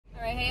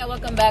y'all,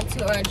 welcome back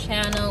to our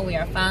channel. We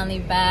are finally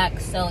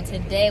back. So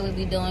today we'll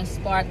be doing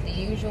Spark the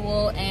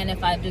usual, and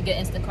if I do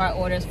get Instacart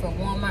orders for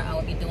Walmart, I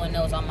will be doing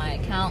those on my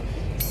account.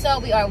 So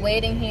we are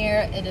waiting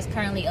here. It is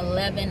currently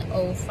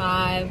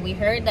 11:05. We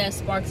heard that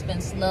Spark's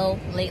been slow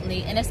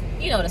lately, and it's,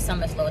 you know, the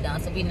summer slowed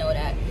down, so we know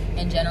that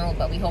in general,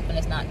 but we hoping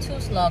it's not too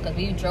slow because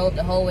we drove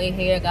the whole way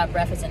here, got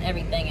breakfast and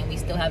everything, and we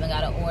still haven't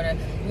got an order.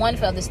 One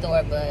for the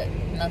store, but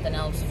nothing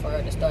else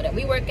for the store that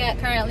we work at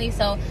currently.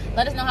 So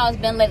let us know how it's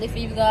been lately for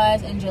you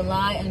guys in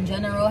July in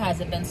general. Has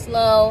it been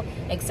slow,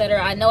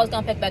 etc.? I know it's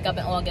gonna pick back up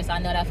in August. I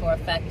know that for a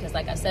fact because,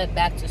 like I said,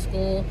 back to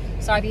school.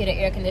 Sorry if you hear the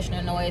air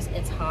conditioner noise.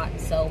 It's hot,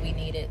 so we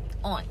need it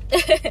on.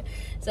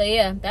 So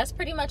yeah, that's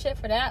pretty much it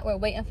for that. We're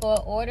waiting for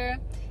an order,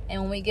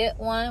 and when we get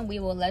one, we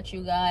will let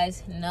you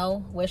guys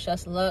know. Wish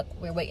us luck.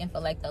 We're waiting for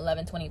like the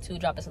 11:22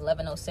 drop. It's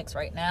 11:06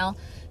 right now.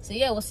 So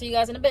yeah, we'll see you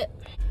guys in a bit.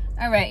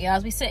 All right, y'all,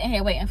 as we sitting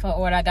here waiting for an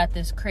order, I got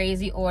this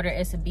crazy order.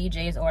 It's a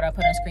BJ's order. I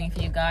put on the screen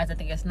for you guys. I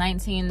think it's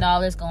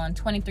 $19 going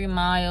 23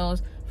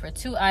 miles for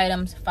 2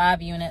 items,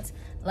 5 units.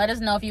 Let us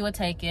know if you would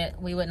take it.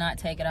 We would not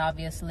take it,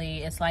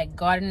 obviously. It's like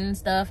garden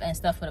stuff and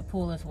stuff for the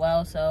pool as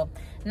well. So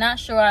not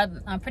sure.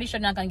 I'm pretty sure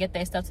they're not gonna get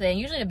their stuff today. And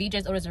usually the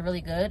BJ's orders are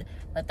really good,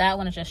 but that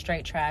one is just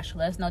straight trash.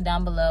 Let us know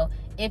down below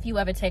if you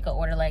ever take an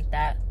order like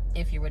that,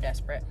 if you were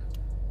desperate.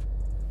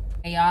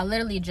 Hey, y'all, I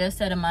literally just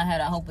said in my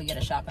head, I hope we get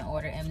a shopping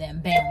order, and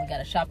then bam, we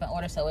got a shopping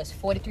order. So it's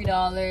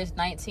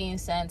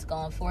 $43.19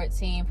 going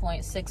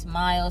 14.6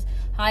 miles.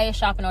 Highest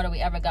shopping order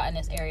we ever got in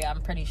this area,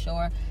 I'm pretty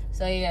sure.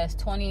 So yeah, it's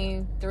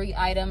 23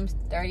 items,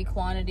 30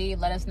 quantity.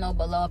 Let us know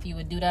below if you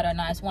would do that or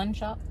not. It's one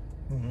shop.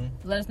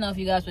 Let us know if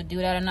you guys would do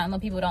that or not. I know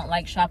people don't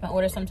like shopping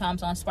orders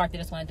sometimes on Spark. They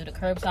just want to do the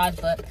curbsides.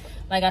 But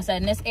like I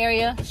said, in this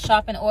area,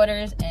 shopping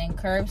orders and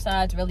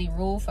curbsides really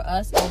rule for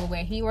us. Over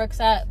where he works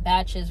at,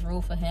 batches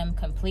rule for him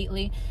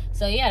completely.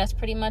 So yeah, that's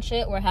pretty much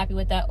it. We're happy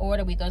with that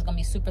order. We thought it was going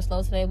to be super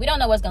slow today. We don't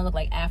know what it's going to look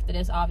like after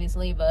this,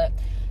 obviously. But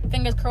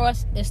fingers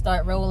crossed, it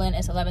start rolling.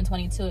 It's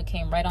 11:22. It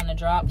came right on the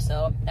drop.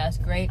 So that's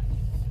great.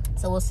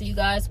 So we'll see you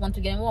guys once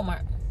we get in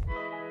Walmart.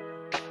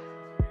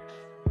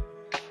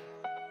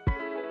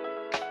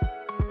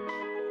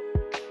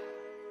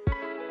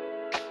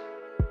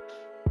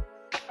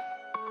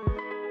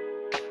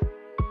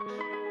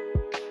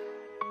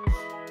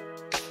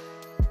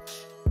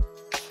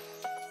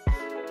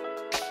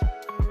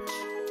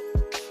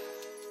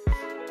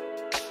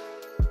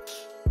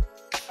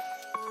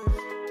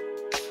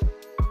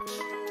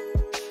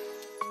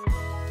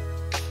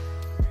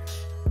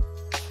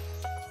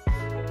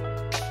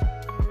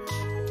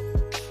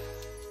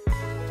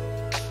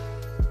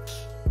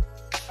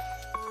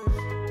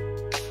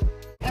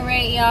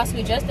 Y'all, so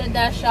we just did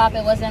that shop.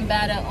 It wasn't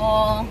bad at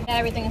all. Yeah,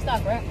 everything in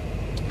stock, right?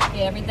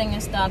 Yeah, everything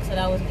in stock, so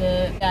that was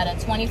good. Got a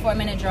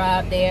 24-minute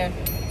drive there,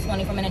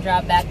 24-minute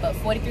drive back, but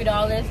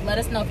 $43. Let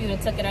us know if you would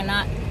have took it or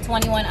not.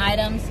 21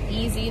 items,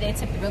 easy. They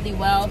tipped really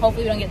well.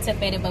 Hopefully we don't get tip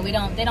baited, but they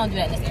don't do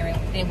that in this area.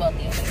 They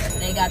wealthy over here, so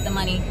they got the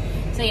money.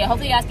 So yeah,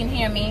 hopefully you guys can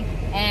hear me,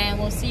 and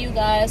we'll see you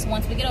guys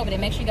once we get over there.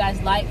 Make sure you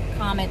guys like,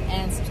 comment,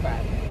 and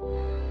subscribe.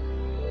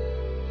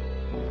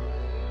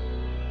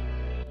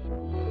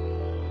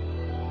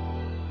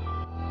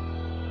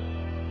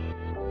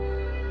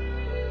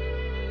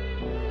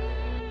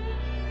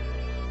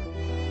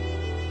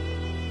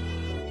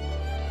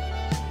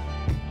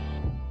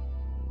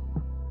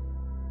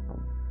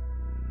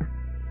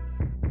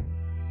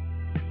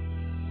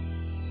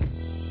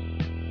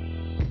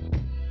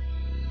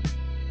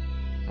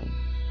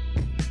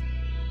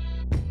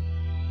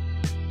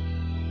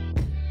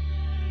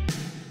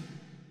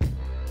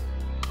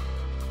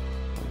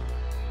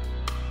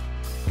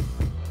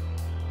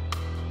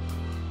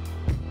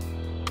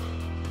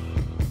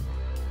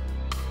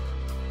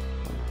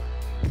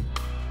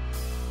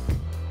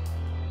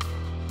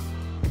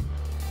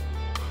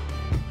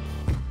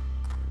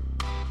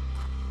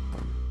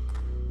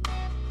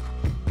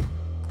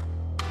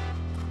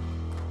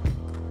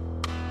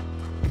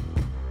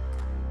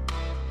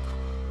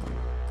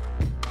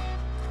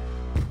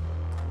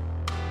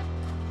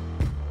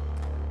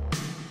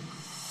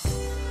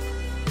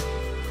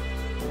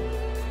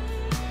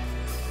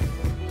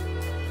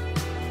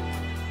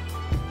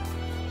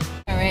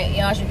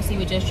 Y'all, as you can see,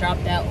 we just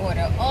dropped that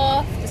order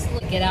off. This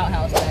little Get Out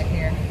house back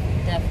here,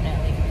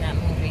 definitely from that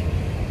movie.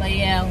 But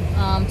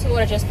yeah, 2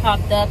 orders just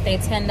popped up. They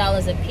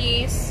 $10 a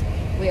piece.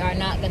 We are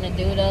not gonna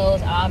do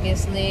those,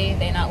 obviously.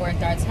 They're not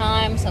worth our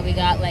time. So we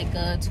got like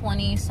a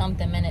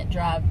 20-something minute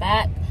drive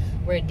back.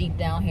 We're deep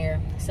down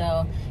here.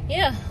 So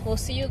yeah, we'll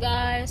see you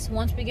guys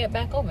once we get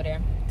back over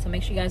there. So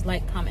make sure you guys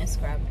like, comment, and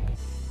subscribe.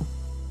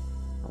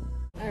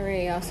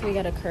 Alright, y'all, so we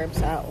got a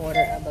curbside order.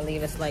 I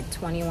believe it's like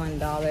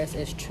 $21.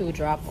 It's 2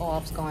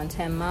 drop-offs going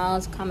 10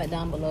 miles. Comment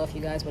down below if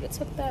you guys would have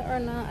took that or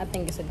not. I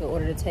think it's a good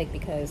order to take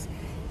because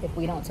if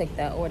we don't take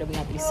that order, we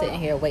have to be sitting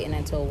here waiting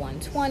until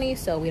 1:20,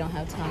 so we don't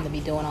have time to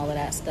be doing all of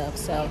that stuff.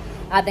 So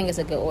I think it's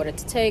a good order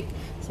to take.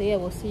 So yeah,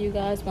 we'll see you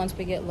guys once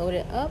we get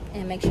loaded up,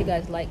 and make sure you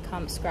guys like,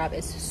 comment, subscribe.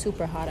 It's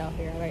super hot out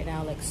here right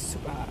now, like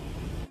super hot.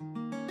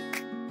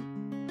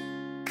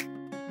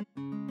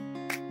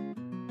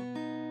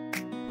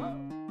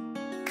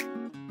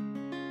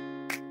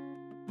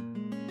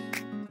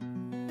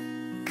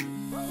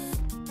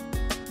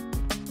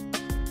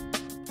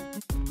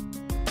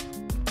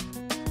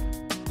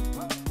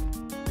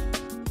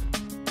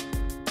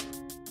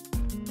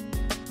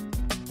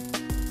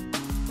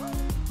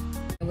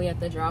 we have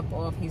to drop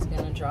off. He's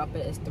gonna drop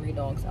it. It's 3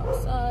 dogs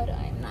outside.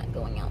 I am not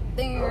going out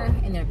there,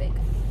 and they're big.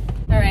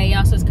 All right,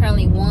 y'all, so it's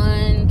currently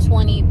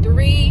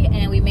 1:23,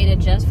 and we made it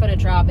just for the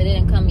drop. It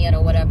didn't come yet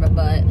or whatever,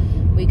 but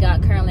we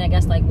got currently, I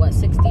guess, like, what,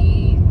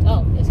 60?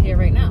 Oh, it's here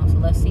right now, so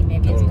let's see.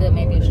 Maybe it's good,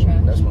 maybe it's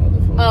trash. That's my other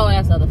phone. Oh,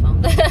 that's the other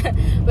phone.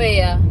 But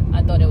yeah,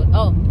 I thought it was,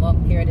 oh, well,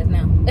 here it is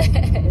now.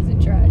 Is it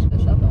trash? The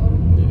shopping order?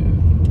 Yeah.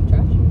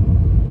 Trash?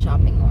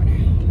 Shopping order.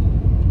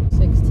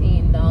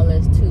 $16,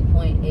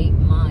 2.8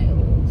 miles.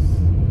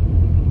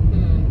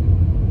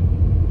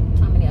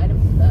 How many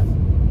items is that?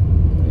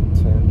 Like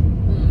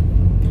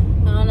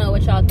 10. I don't know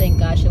what y'all think,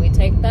 guys. Should we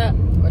take that,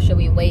 or should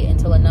we wait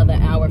until another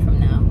hour from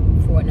now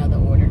for another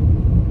order?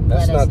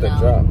 That's not the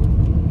drop.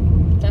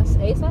 That's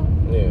ASAP?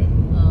 Yeah.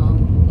 Oh,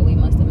 well, we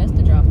must have missed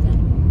the drop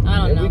then.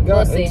 I don't know. We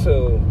got we'll see.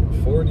 until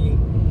 40.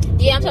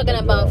 Yeah, I'm talking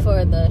about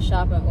for the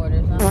shopping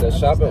orders. The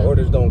shopping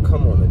orders don't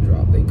come on the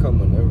drop. They come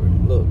whenever.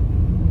 Look.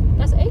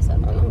 That's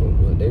ASAP. I know,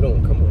 but they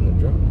don't come on the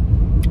drop.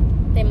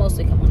 They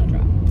mostly come on the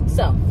drop.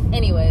 So,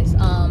 anyways,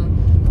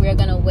 we're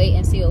gonna wait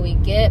and see what we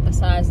get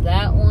besides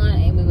that one,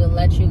 and we will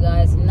let you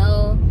guys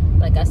know.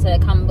 Like I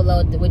said, comment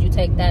below, would you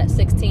take that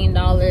 $16,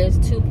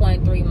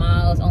 2.3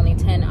 miles, only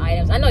 10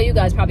 items? I know you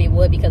guys probably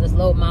would because it's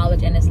low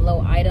mileage and it's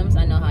low items.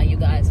 I know how you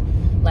guys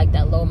like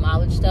that low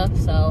mileage stuff.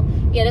 So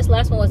yeah, this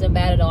last one wasn't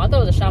bad at all. I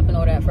thought it was a shopping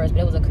order at first,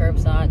 but it was a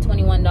curbside.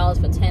 $21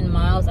 for 10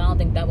 miles. I don't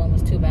think that one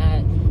was too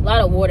bad. A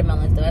lot of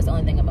watermelons though, that's the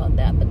only thing about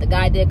that. But the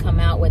guy did come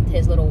out with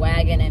his little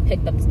wagon and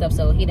picked up the stuff,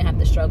 so he didn't have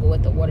to struggle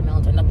with the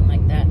watermelons or nothing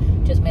like that.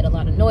 Just made a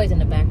lot of noise in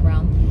the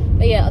background.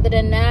 But yeah, other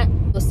than that,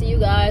 we'll see you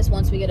guys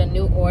once we get a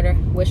new order.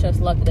 Wish us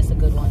luck that it's a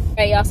good one. All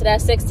right, y'all, so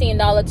that $16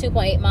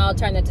 2.8 mile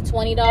turned into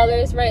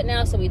 $20 right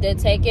now, so we did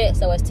take it.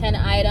 So it's 10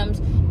 items.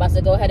 About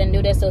to go ahead and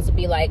do this, so it's to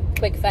be like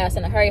quick, fast,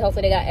 in a hurry.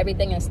 Hopefully they got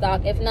everything in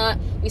stock. If not,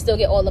 we still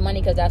get all the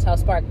money because that's how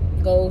Spark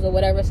goes or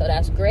whatever, so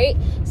that's great.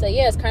 So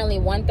yeah, it's currently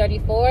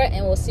 1:34,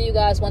 and we'll see you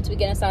guys once we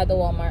get inside the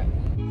Walmart.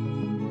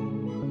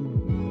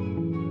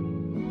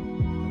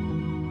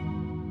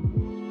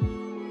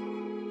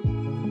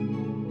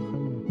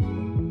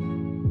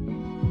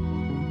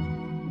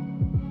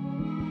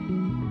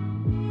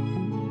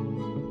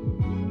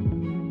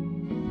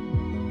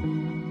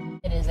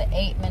 It is an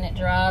 8-minute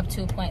drive,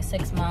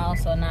 2.6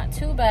 miles, so not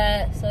too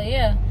bad. So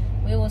yeah,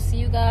 we will see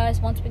you guys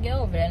once we get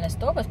over there. And the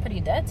store was pretty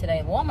dead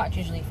today. Walmart's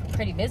usually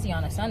pretty busy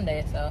on a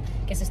Sunday, so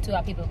I guess it's too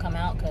how people come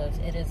out because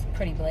it is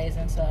pretty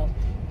blazing. So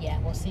yeah,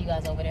 we'll see you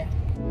guys over there.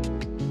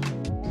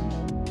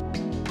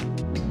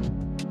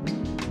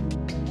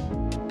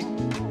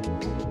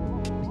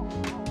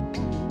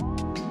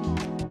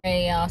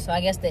 Hey y'all, so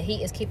I guess the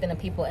heat is keeping the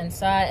people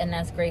inside, and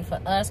that's great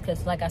for us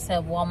because, like I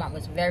said, Walmart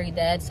was very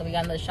dead. So we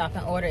got another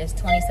shopping order. It's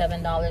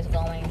 $27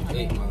 going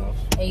 8 miles.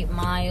 8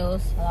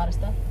 miles. A lot of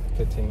stuff.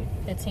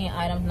 15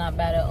 items, not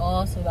bad at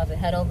all. So we're about to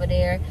head over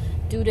there,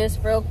 do this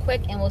real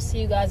quick, and we'll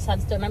see you guys.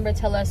 Remember,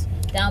 tell us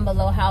down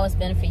below how it's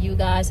been for you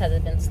guys. Has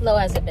it been slow?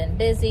 Has it been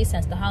busy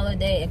since the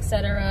holiday,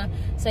 etc.?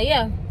 So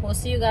yeah, we'll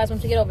see you guys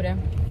once we get over there.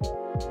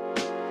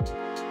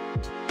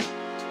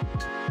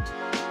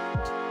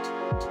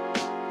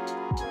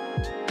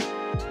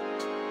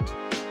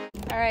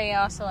 Alright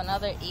y'all, so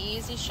another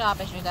easy shop,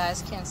 as you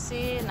guys can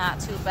see. Not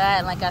too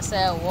bad. Like I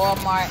said,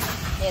 Walmart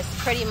is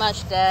pretty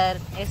much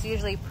dead. It's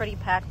usually pretty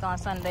packed on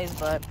Sundays,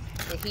 but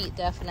the heat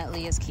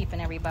definitely is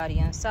keeping everybody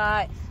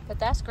inside. But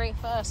that's great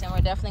for us, and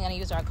we're definitely going to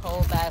use our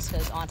cold bags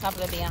because on top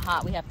of it being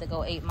hot, we have to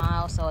go 8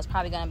 miles, so it's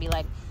probably going to be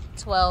like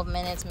 12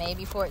 minutes,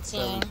 maybe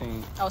 14.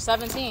 17. Oh,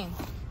 17.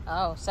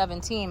 Oh,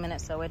 17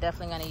 minutes, so we're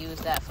definitely going to use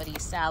that for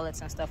these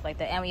salads and stuff like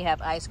that. And we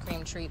have ice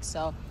cream treats,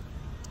 so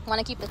want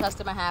to keep the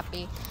customer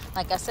happy.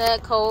 Like I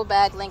said, cold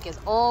bag link is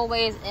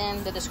always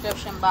in the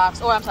description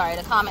box, or I'm sorry,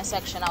 the comment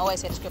section. I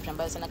always say description,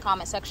 but it's in the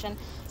comment section.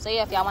 So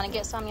yeah, if y'all want to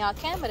get some, y'all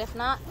can, but if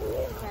not,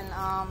 you can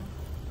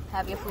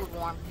have your food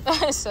warm.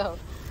 So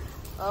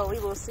we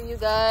will see you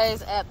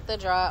guys at the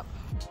drop.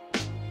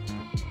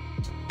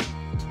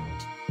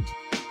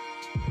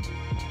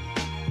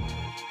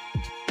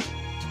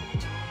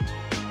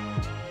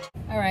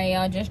 All right,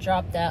 y'all, just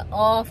dropped that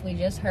off. We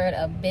just heard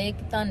a big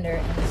thunder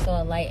and we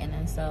saw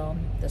lightning, so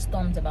the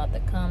storm's about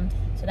to come.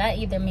 So that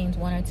either means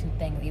one or two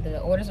things. Either the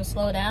orders will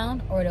slow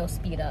down or they'll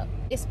speed up.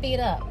 They speed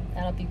up.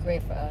 That'll be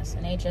great for us.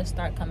 And they just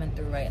start coming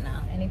through right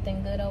now.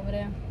 Anything good over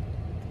there?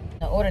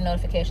 The order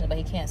notifications, but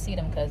he can't see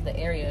them because the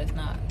area is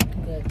not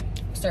good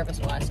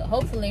service-wise. So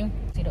hopefully,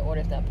 see the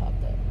orders that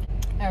popped up.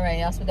 All right,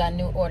 y'all, so we got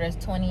new orders.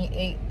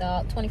 $25?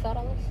 $25,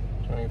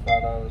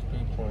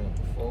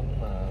 3.4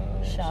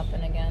 miles.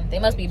 Shopping again. They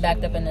must be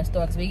backed up in the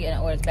store because we get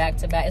orders back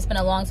to back. It's been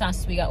a long time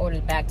since we got orders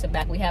back to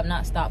back. We have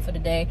not stopped for the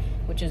day,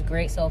 which is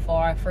great so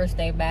far. First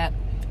day back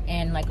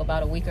in like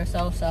about a week or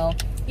so. So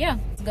yeah,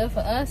 it's good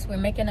for us. We're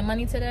making the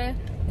money today.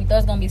 We thought it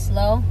was gonna be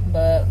slow,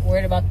 but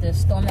worried about the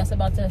storm that's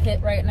about to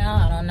hit right now.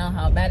 I don't know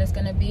how bad it's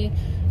gonna be,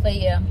 but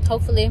yeah,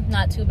 hopefully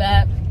not too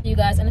bad. See you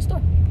guys in the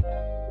store.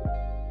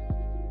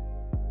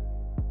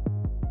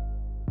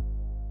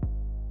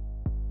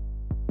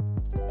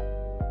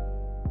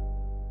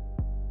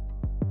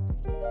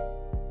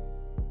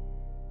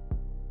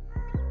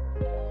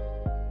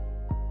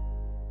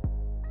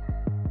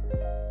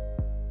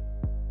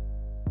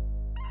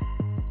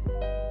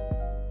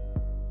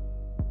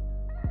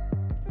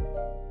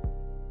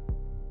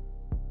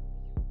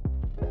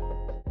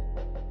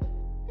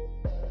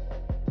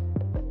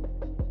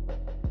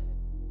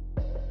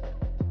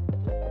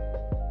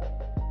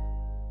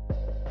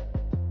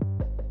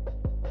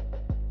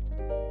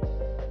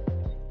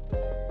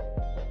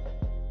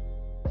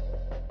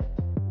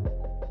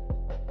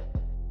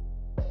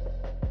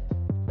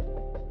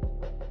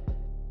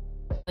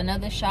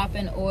 Another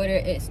shopping order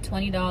is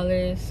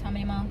 $20. How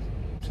many miles?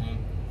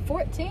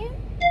 14?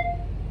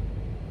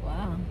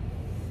 Wow.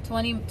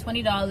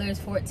 $20,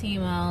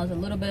 14 miles, a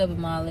little bit of a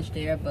mileage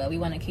there, but we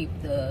want to keep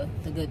the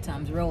good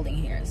times rolling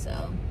here,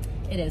 so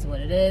it is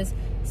what it is.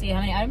 See how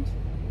many items?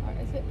 Or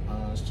is it?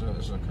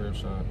 It's a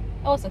curbside.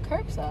 Oh, it's a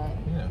curbside?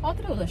 Yeah. Oh, I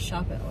thought it was a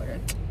shopping order.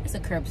 It's a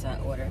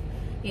curbside order.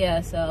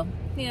 Yeah, so,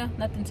 yeah,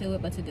 nothing to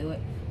it but to do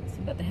it. So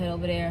we're about to head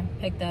over there,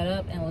 pick that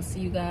up, and we'll see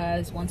you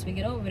guys once we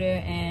get over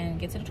there and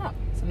get to the drop.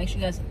 So make sure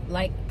you guys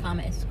like,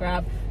 comment, and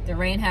subscribe. The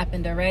rain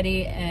happened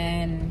already,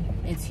 and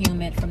it's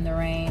humid from the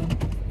rain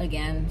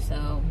again,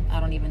 so I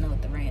don't even know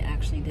what the rain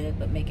actually did,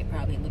 but make it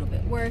probably a little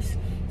bit worse.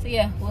 So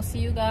yeah, we'll see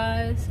you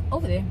guys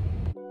over there.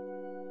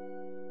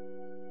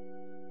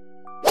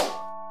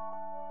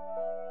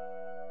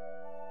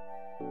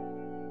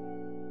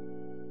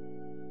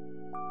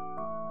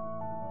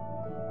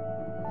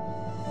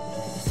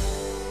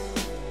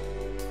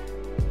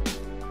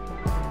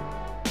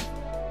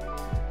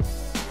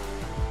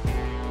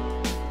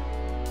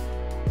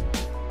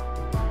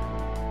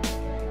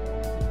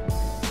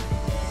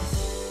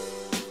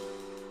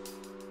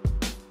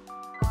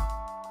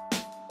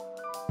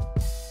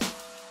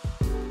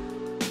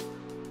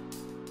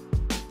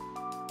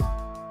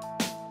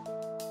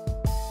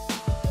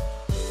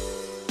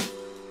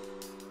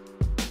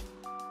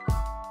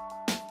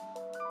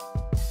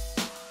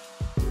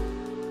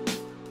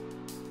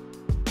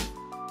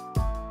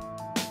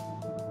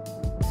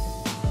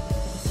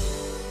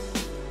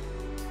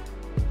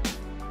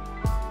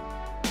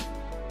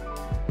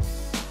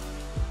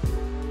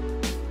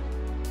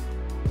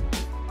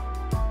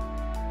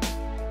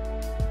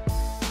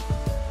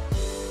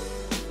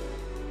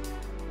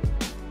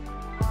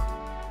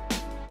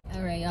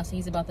 Y'all, so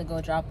he's about to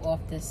go drop off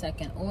this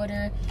second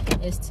order.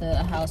 It's to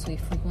a house we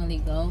frequently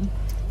go.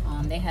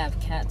 They have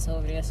cats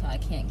over there, so I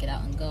can't get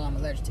out and go. I'm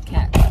allergic to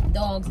cats and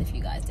dogs, if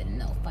you guys didn't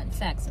know. Fun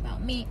facts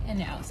about me. And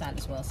they're outside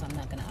as well, so I'm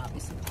not gonna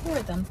obviously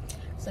record them.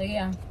 So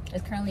yeah,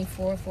 it's currently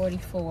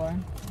 4:44.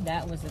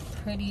 That was a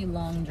pretty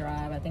long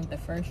drive. I think the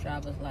first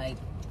drive was like,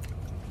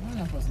 I don't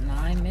know if it was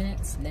 9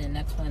 minutes. And then the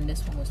next one,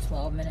 this one was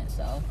 12 minutes.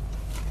 So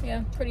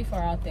yeah, pretty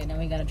far out there. Then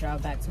we gotta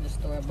drive back to the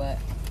store, but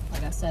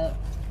like I said,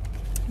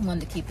 I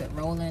wanted to keep it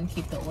rolling,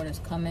 keep the orders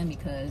coming,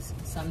 because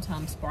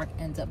sometimes Spark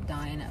ends up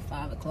dying at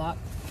 5 o'clock.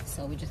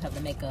 So we just have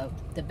to make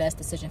the best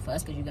decision for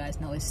us, because you guys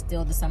know it's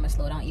still the summer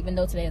slowdown. Even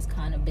though today is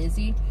kind of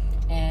busy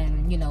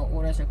and, you know,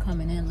 orders are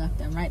coming in left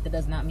and right, that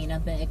does not mean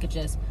nothing. It could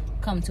just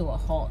come to a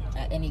halt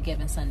at any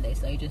given Sunday,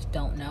 so you just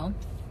don't know.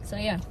 So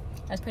yeah,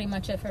 that's pretty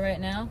much it for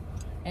right now.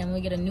 And when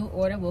we get a new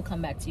order, we'll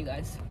come back to you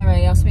guys. All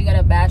right, y'all, so we got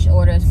a batch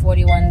order. It's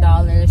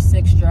 $41,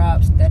 6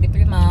 drops,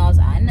 33 miles.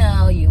 I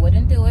know you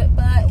wouldn't do it,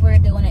 but we're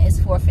doing it. It's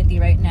 $4.50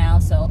 right now,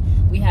 so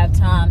we have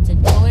time to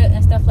do it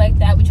and stuff like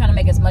that. We're trying to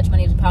make as much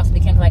money as we possibly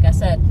can. Like I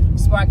said,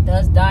 Spark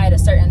does die at a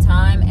certain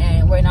time,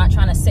 and we're not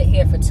trying to sit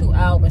here for 2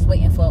 hours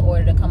waiting for an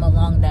order to come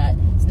along that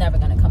it's never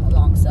going to come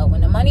along. So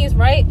when the money is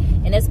right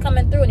and it's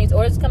coming through and these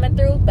orders coming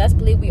through, best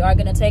believe we are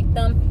going to take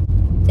them,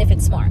 if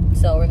it's smart.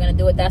 So we're gonna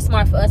do it. That's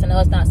smart for us. I know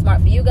it's not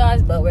smart for you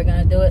guys, but we're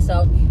gonna do it.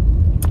 So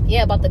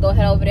yeah, about to go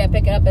head over there and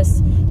pick it up.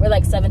 We're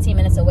like 17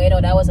 minutes away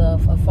though. That was a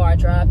far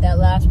drive, that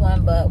last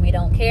one, but we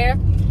don't care.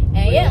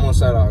 And we're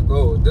almost at our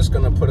goal. This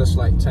gonna put us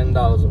like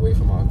 $10 away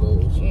from our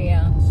goals.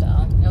 Yeah, so,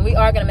 and we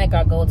are gonna make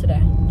our goal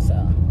today,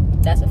 so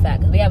that's a fact,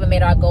 because we haven't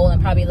made our goal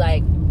in probably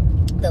like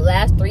the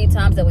last 3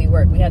 times that we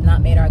worked. We have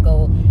not made our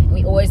goal.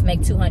 We always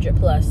make 200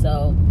 plus,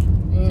 so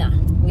nah,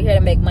 we're here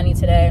to make money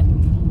today.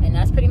 And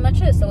that's pretty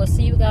much it. So we'll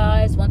see you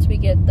guys once we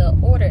get the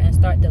order and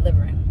start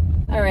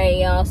delivering. All right,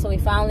 y'all, so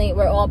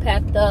we're all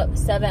packed up.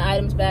 7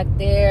 items back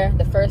there.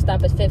 The first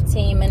stop is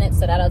 15 minutes,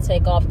 so that'll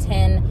take off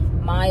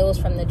 10 miles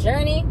from the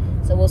journey.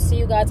 So we'll see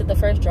you guys at the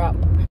first drop.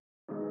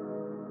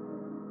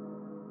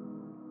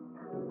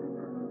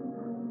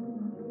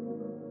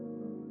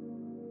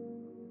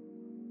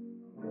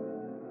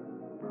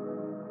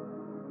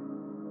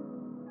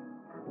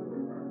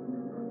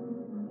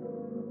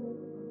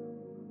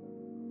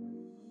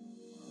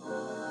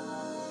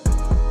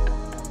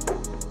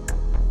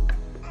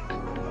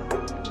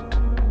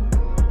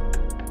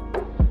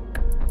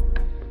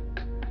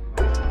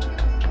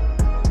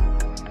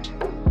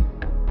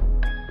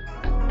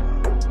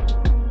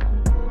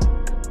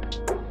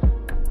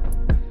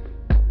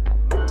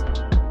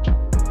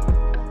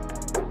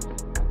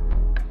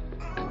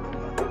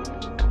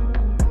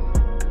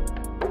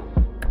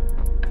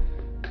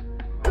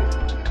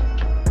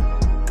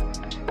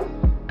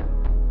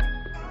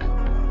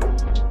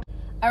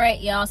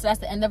 Alright, y'all, so that's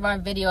the end of our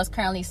video. It's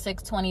currently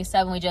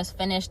 6:27. We just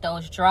finished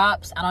those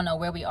drops. I don't know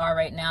where we are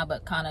right now,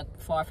 but kind of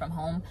far from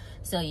home.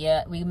 So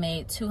yeah, we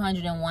made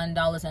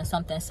 $201 and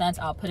something cents.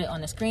 I'll put it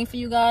on the screen for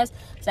you guys.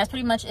 So that's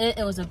pretty much it.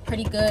 It was a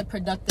pretty good,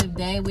 productive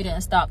day. We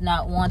didn't stop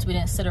not once. We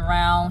didn't sit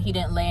around. He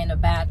didn't lay in the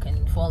back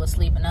and fall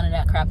asleep and none of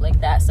that crap like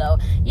that. So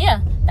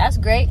yeah, that's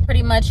great.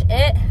 Pretty much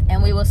it.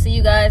 And we will see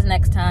you guys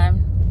next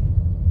time.